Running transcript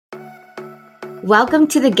Welcome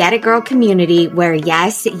to the Get It Girl community where,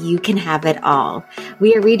 yes, you can have it all.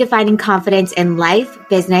 We are redefining confidence in life,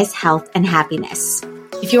 business, health, and happiness.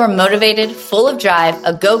 If you are motivated, full of drive,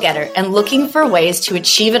 a go-getter, and looking for ways to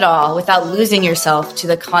achieve it all without losing yourself to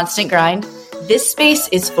the constant grind, this space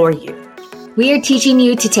is for you. We are teaching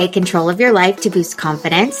you to take control of your life to boost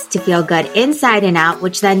confidence, to feel good inside and out,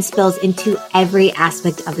 which then spills into every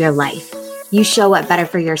aspect of your life. You show up better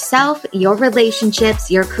for yourself, your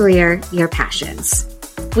relationships, your career, your passions.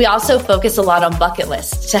 We also focus a lot on bucket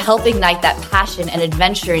lists to help ignite that passion and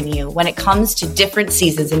adventure in you when it comes to different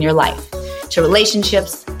seasons in your life, to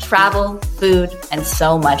relationships, travel, food, and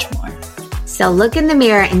so much more. So look in the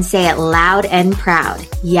mirror and say it loud and proud.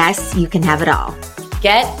 Yes, you can have it all.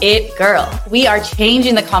 Get it, girl. We are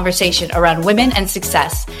changing the conversation around women and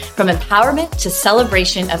success from empowerment to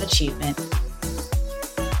celebration of achievement.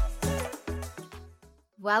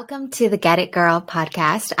 Welcome to the Get It Girl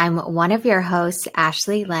podcast. I'm one of your hosts,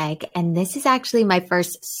 Ashley Legg, and this is actually my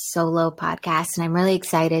first solo podcast, and I'm really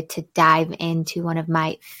excited to dive into one of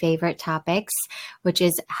my favorite topics, which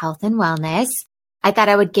is health and wellness. I thought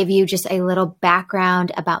I would give you just a little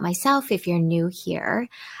background about myself if you're new here.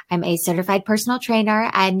 I'm a certified personal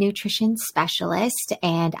trainer and nutrition specialist,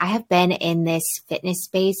 and I have been in this fitness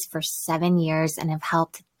space for 7 years and have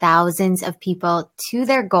helped thousands of people to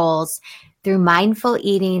their goals through mindful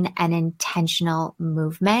eating and intentional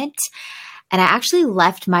movement. And I actually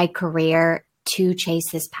left my career to chase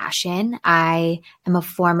this passion. I am a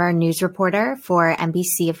former news reporter for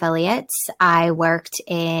NBC affiliates. I worked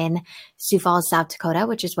in Sioux Falls, South Dakota,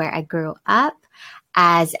 which is where I grew up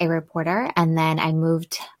as a reporter. And then I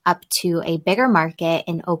moved up to a bigger market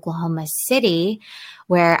in Oklahoma City,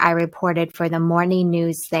 where I reported for the morning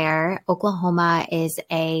news there. Oklahoma is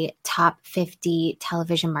a top 50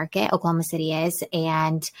 television market. Oklahoma City is,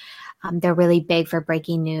 and they're really big for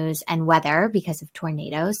breaking news and weather because of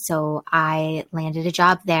tornadoes. So I landed a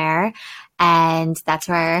job there, and that's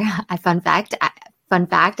where fun fact,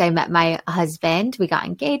 I met my husband. We got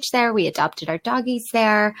engaged there. We adopted our doggies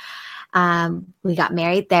there. We got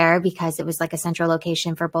married there because it was like a central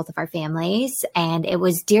location for both of our families. And it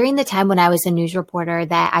was during the time when I was a news reporter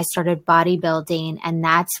that I started bodybuilding. And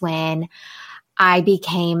that's when I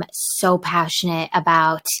became so passionate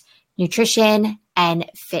about nutrition and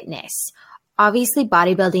fitness. Obviously,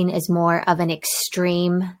 bodybuilding is more of an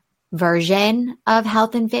extreme version of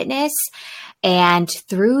health and fitness. And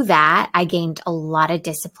through that, I gained a lot of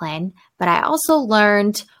discipline, but I also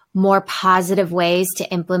learned more positive ways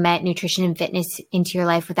to implement nutrition and fitness into your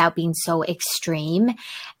life without being so extreme.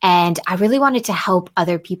 And I really wanted to help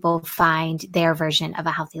other people find their version of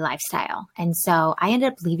a healthy lifestyle. And so I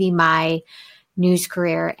ended up leaving my news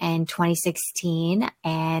career in 2016,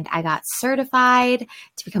 and I got certified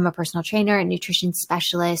to become a personal trainer and nutrition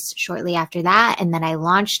specialist shortly after that. And then I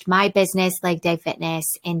launched my business, Legg Fitness,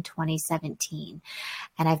 in 2017.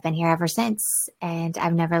 And I've been here ever since, and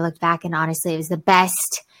I've never looked back. And honestly, it was the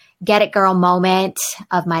best Get It Girl moment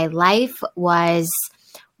of my life, was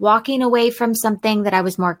walking away from something that I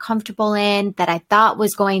was more comfortable in, that I thought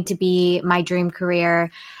was going to be my dream career,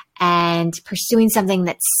 and pursuing something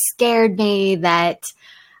that scared me, that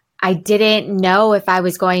I didn't know if I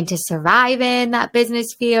was going to survive in that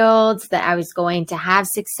business field, that I was going to have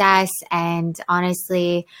success. And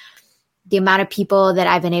honestly, the amount of people that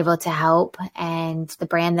I've been able to help and the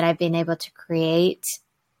brand that I've been able to create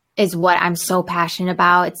is what I'm so passionate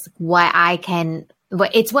about.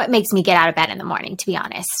 It's what makes me get out of bed in the morning, to be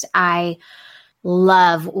honest. I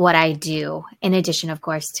love what I do, in addition, of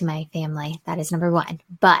course, to my family. That is number one.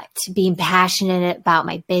 But being passionate about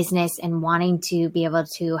my business and wanting to be able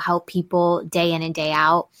to help people day in and day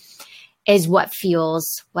out is what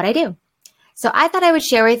fuels what I do. So I thought I would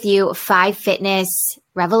share with you 5 fitness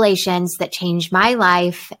revelations that changed my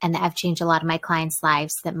life and that have changed a lot of my clients'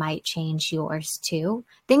 lives that might change yours too.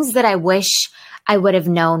 Things that I wish I would have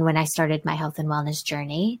known when I started my health and wellness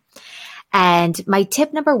journey. And my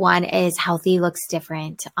tip number 1 is healthy looks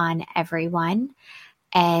different on everyone.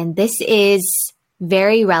 And this is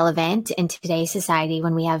very relevant in today's society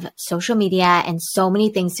when we have social media and so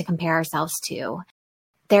many things to compare ourselves to.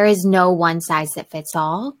 There is no one size that fits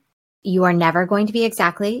all. You are never going to be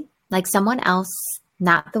exactly like someone else,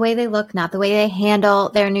 not the way they look, not the way they handle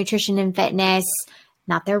their nutrition and fitness,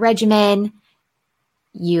 not their regimen.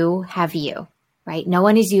 You have you, right? No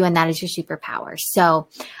one is you, and that is your superpower. So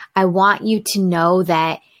I want you to know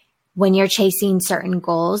that when you're chasing certain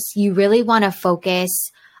goals, you really want to focus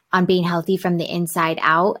on being healthy from the inside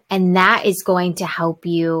out. And that is going to help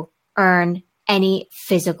you earn any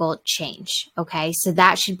physical change. Okay. So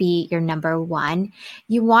that should be your number one.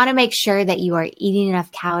 You want to make sure that you are eating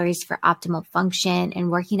enough calories for optimal function and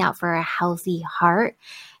working out for a healthy heart.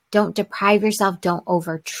 Don't deprive yourself. Don't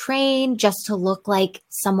overtrain just to look like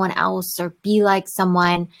someone else or be like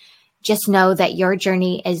someone. Just know that your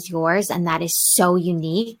journey is yours and that is so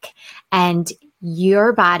unique. And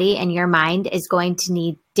your body and your mind is going to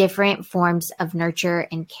need different forms of nurture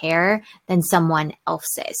and care than someone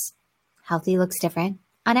else's. Healthy looks different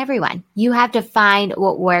on everyone. You have to find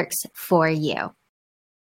what works for you.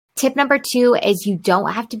 Tip number 2 is you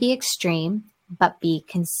don't have to be extreme, but be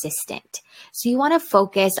consistent. So you want to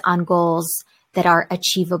focus on goals that are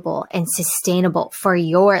achievable and sustainable for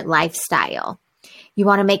your lifestyle. You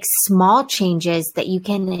want to make small changes that you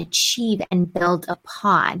can achieve and build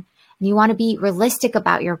upon. And you want to be realistic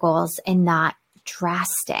about your goals and not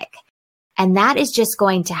drastic. And that is just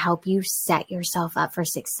going to help you set yourself up for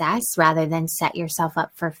success rather than set yourself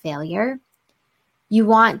up for failure. You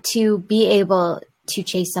want to be able to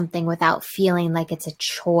chase something without feeling like it's a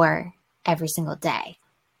chore every single day.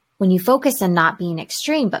 When you focus on not being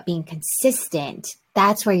extreme, but being consistent,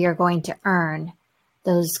 that's where you're going to earn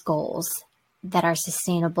those goals that are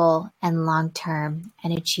sustainable and long-term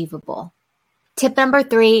and achievable. Tip number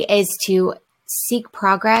 3 is to seek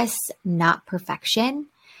progress, not perfection.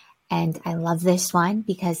 And I love this one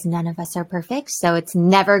because none of us are perfect, so it's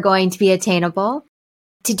never going to be attainable.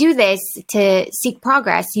 To do this, to seek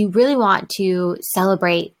progress, you really want to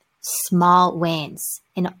celebrate small wins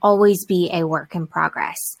and always be a work in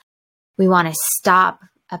progress. We want to stop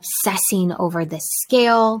obsessing over the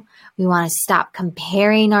scale. We want to stop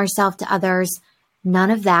comparing ourselves to others.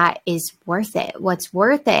 None of that is worth it. What's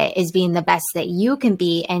worth it is being the best that you can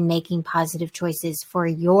be and making positive choices for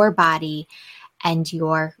your body and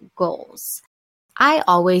your goals. I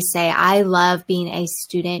always say I love being a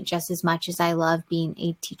student just as much as I love being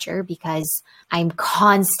a teacher because I'm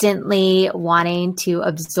constantly wanting to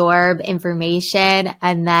absorb information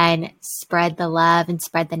and then spread the love and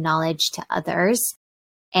spread the knowledge to others.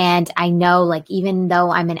 And I know, like, even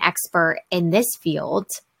though I'm an expert in this field,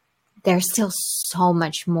 there's still so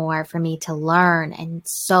much more for me to learn and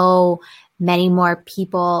so many more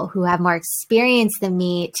people who have more experience than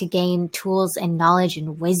me to gain tools and knowledge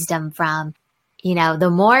and wisdom from. You know, the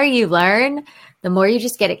more you learn, the more you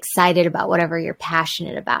just get excited about whatever you're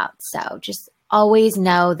passionate about. So just always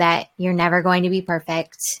know that you're never going to be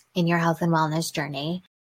perfect in your health and wellness journey,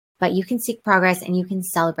 but you can seek progress and you can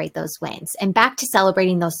celebrate those wins. And back to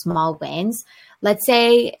celebrating those small wins. Let's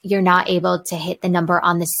say you're not able to hit the number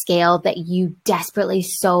on the scale that you desperately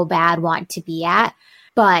so bad want to be at,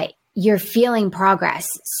 but you're feeling progress.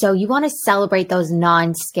 So you want to celebrate those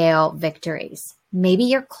non-scale victories. Maybe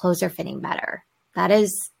your clothes are fitting better. That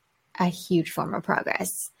is a huge form of progress.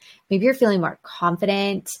 Maybe you're feeling more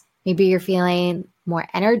confident. Maybe you're feeling more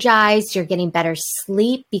energized. You're getting better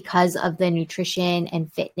sleep because of the nutrition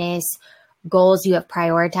and fitness goals you have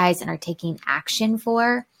prioritized and are taking action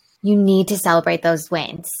for. You need to celebrate those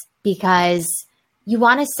wins because you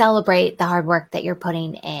want to celebrate the hard work that you're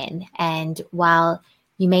putting in. And while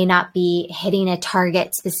you may not be hitting a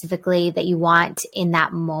target specifically that you want in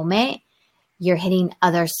that moment, you're hitting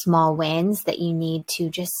other small wins that you need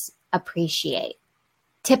to just appreciate.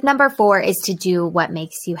 Tip number 4 is to do what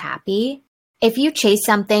makes you happy. If you chase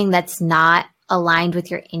something that's not aligned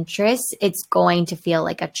with your interests, it's going to feel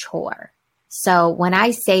like a chore. So when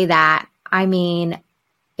I say that, I mean,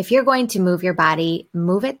 if you're going to move your body,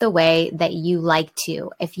 move it the way that you like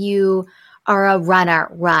to. If you are a runner,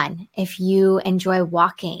 run. If you enjoy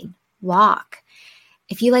walking, walk.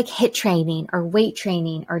 If you like HIIT training or weight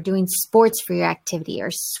training or doing sports for your activity or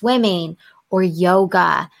swimming or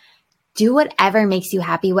yoga, do whatever makes you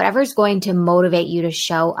happy, whatever's going to motivate you to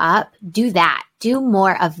show up, do that. Do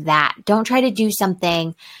more of that. Don't try to do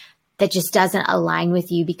something that just doesn't align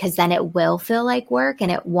with you because then it will feel like work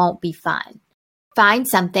and it won't be fun. Find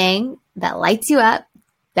something that lights you up,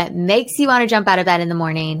 that makes you want to jump out of bed in the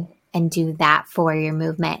morning and do that for your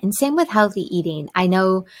movement. And same with healthy eating. I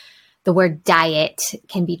know the word diet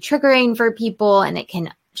can be triggering for people and it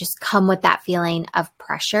can just come with that feeling of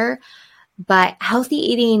pressure. But healthy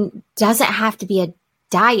eating doesn't have to be a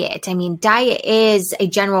diet. I mean, diet is a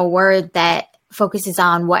general word that focuses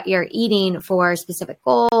on what you're eating for specific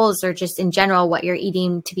goals or just in general what you're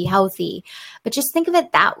eating to be healthy. But just think of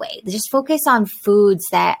it that way. Just focus on foods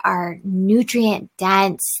that are nutrient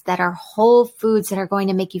dense, that are whole foods that are going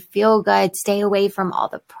to make you feel good. Stay away from all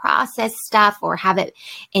the processed stuff or have it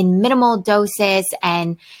in minimal doses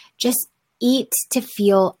and just eat to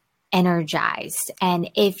feel energized. And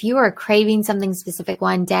if you are craving something specific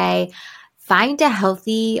one day, find a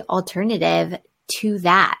healthy alternative to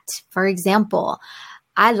that. For example,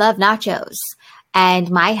 I love nachos,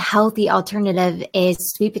 and my healthy alternative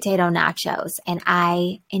is sweet potato nachos, and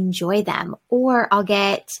I enjoy them. Or I'll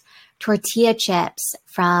get tortilla chips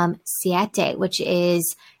from Siete, which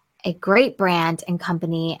is a great brand and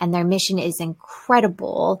company, and their mission is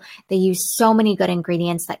incredible. They use so many good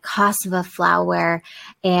ingredients like cassava flour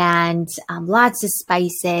and lots of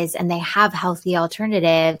spices, and they have healthy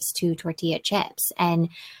alternatives to tortilla chips. And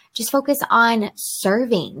just focus on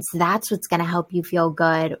servings. That's what's going to help you feel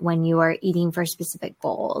good when you are eating for specific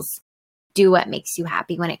goals. Do what makes you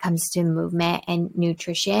happy when it comes to movement and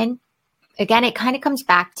nutrition. Again, it kind of comes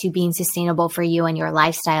back to being sustainable for you and your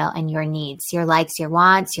lifestyle and your needs, your likes, your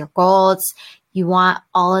wants, your goals. You want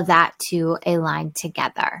all of that to align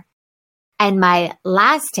together. And my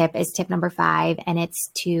last tip is tip number 5, and it's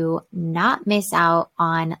to not miss out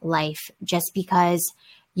on life just because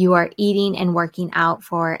you are eating and working out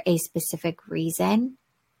for a specific reason.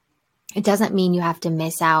 It doesn't mean you have to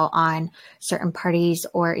miss out on certain parties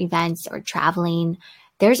or events or traveling.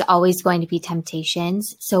 There's always going to be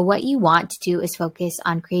temptations. So what you want to do is focus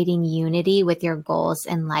on creating unity with your goals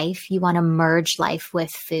in life. You want to merge life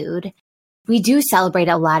with food. We do celebrate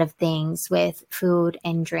a lot of things with food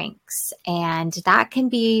and drinks, and that can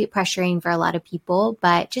be pressuring for a lot of people,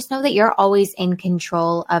 but just know that you're always in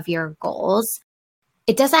control of your goals.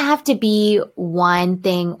 It doesn't have to be one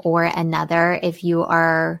thing or another if you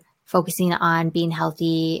are focusing on being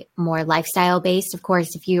healthy, more lifestyle based. Of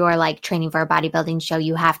course, if you are like training for a bodybuilding show,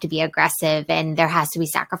 you have to be aggressive and there has to be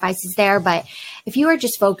sacrifices there. But if you are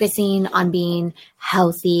just focusing on being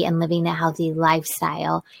healthy and living a healthy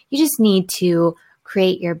lifestyle, you just need to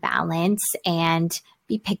create your balance and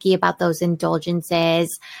be picky about those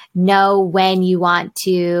indulgences. Know when you want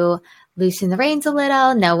to loosen the reins a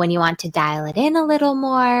little, know when you want to dial it in a little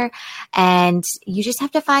more. And you just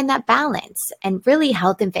have to find that balance. And really,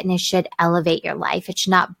 health and fitness should elevate your life. It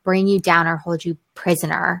should not bring you down or hold you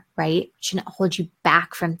prisoner, right? It shouldn't hold you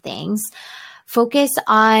back from things. Focus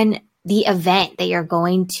on the event that you're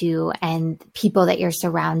going to and people that you're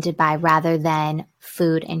surrounded by rather than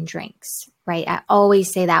food and drinks, right? I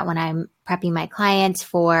always say that when I'm prepping my clients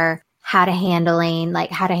for how to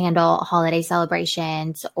handle holiday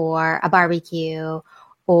celebrations or a barbecue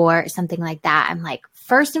or something like that. I'm like,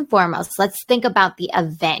 first and foremost, let's think about the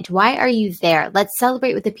event. Why are you there? Let's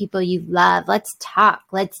celebrate with the people you love. Let's talk.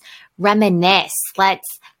 Let's reminisce.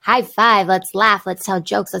 Let's high five. Let's laugh. Let's tell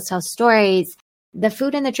jokes. Let's tell stories. The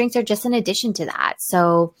food and the drinks are just an addition to that.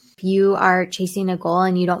 So if you are chasing a goal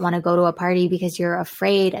and you don't want to go to a party because you're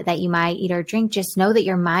afraid that you might eat or drink, just know that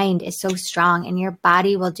your mind is so strong and your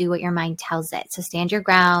body will do what your mind tells it. So stand your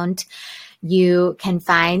ground. You can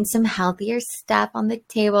find some healthier stuff on the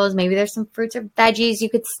tables. Maybe there's some fruits or veggies you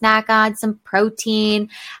could snack on, some protein,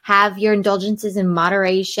 have your indulgences in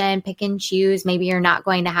moderation, pick and choose. Maybe you're not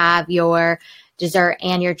going to have your dessert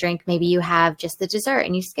and your drink. Maybe you have just the dessert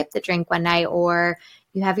and you skip the drink one night, or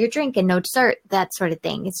you have your drink and no dessert, that sort of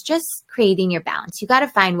thing. It's just creating your balance. You got to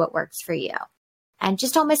find what works for you. And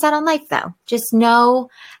just don't miss out on life though. Just know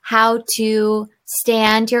how to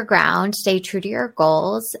stand your ground, stay true to your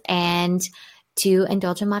goals, and to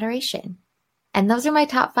indulge in moderation. And those are my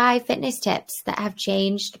top 5 fitness tips that have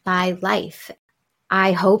changed my life.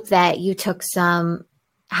 I hope that you took some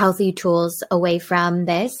healthy tools away from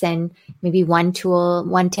this, and maybe one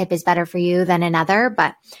tip is better for you than another,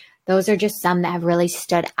 but those are just some that have really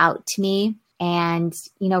stood out to me and,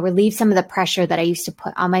 relieve some of the pressure that I used to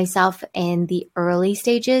put on myself in the early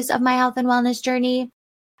stages of my health and wellness journey.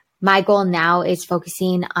 My goal now is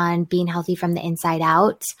focusing on being healthy from the inside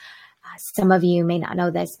out. Some of you may not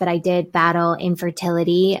know this, but I did battle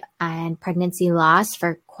infertility and pregnancy loss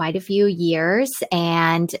for quite a few years.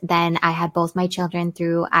 And then I had both my children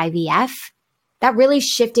through IVF. That really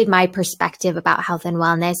shifted my perspective about health and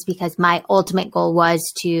wellness because my ultimate goal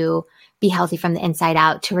was to be healthy from the inside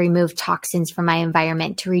out, to remove toxins from my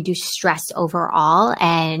environment, to reduce stress overall.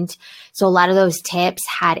 And so a lot of those tips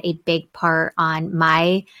had a big part on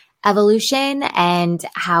my evolution and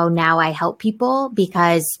how now I help people,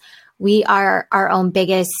 because we are our own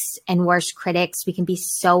biggest and worst critics. We can be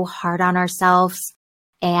so hard on ourselves.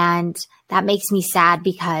 And that makes me sad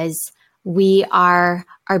because we are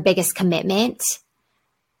our biggest commitment.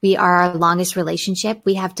 We are our longest relationship.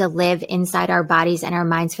 We have to live inside our bodies and our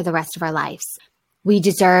minds for the rest of our lives. We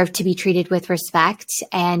deserve to be treated with respect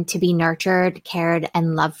and to be nurtured, cared,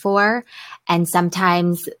 and loved for. And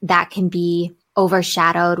sometimes that can be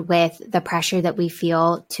overshadowed with the pressure that we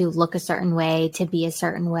feel to look a certain way, to be a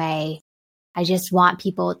certain way. I just want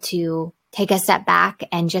people to take a step back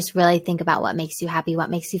and just really think about what makes you happy, what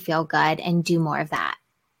makes you feel good, and do more of that.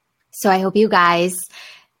 So I hope you guys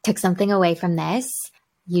took something away from this.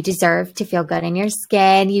 You deserve to feel good in your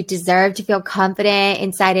skin. You deserve to feel confident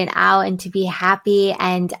inside and out and to be happy.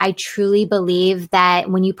 And I truly believe that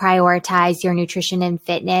when you prioritize your nutrition and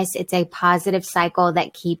fitness, it's a positive cycle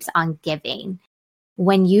that keeps on giving.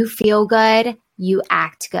 When you feel good, you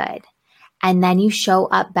act good. And then you show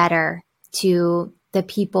up better to the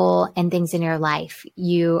people and things in your life.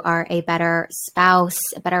 You are a better spouse,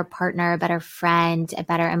 a better partner, a better friend, a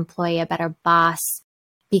better employee, a better boss,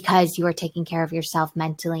 because you are taking care of yourself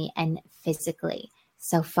mentally and physically.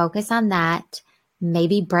 So focus on that.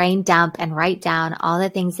 Maybe brain dump and write down all the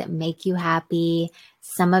things that make you happy,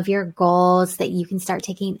 some of your goals that you can start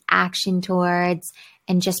taking action towards,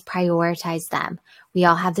 and just prioritize them. We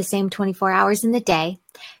all have the same 24 hours in the day,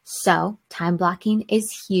 so time blocking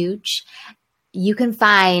is huge. You can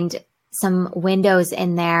find some windows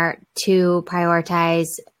in there to prioritize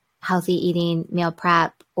healthy eating, meal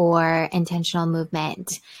prep, or intentional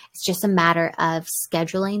movement. It's just a matter of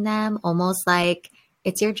scheduling them almost like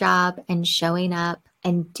it's your job and showing up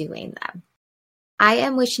and doing them. I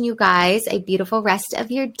am wishing you guys a beautiful rest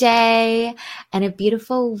of your day and a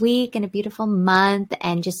beautiful week and a beautiful month,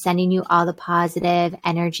 and just sending you all the positive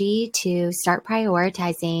energy to start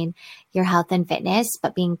prioritizing your health and fitness,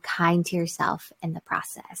 but being kind to yourself in the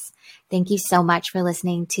process. Thank you so much for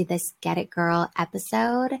listening to this Get It Girl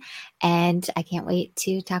episode, and I can't wait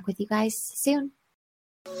to talk with you guys soon.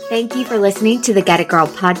 Thank you for listening to the Get It Girl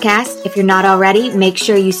podcast. If you're not already, make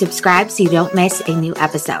sure you subscribe so you don't miss a new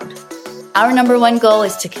episode. Our number one goal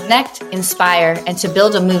is to connect, inspire, and to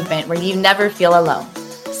build a movement where you never feel alone.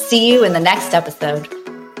 See you in the next episode.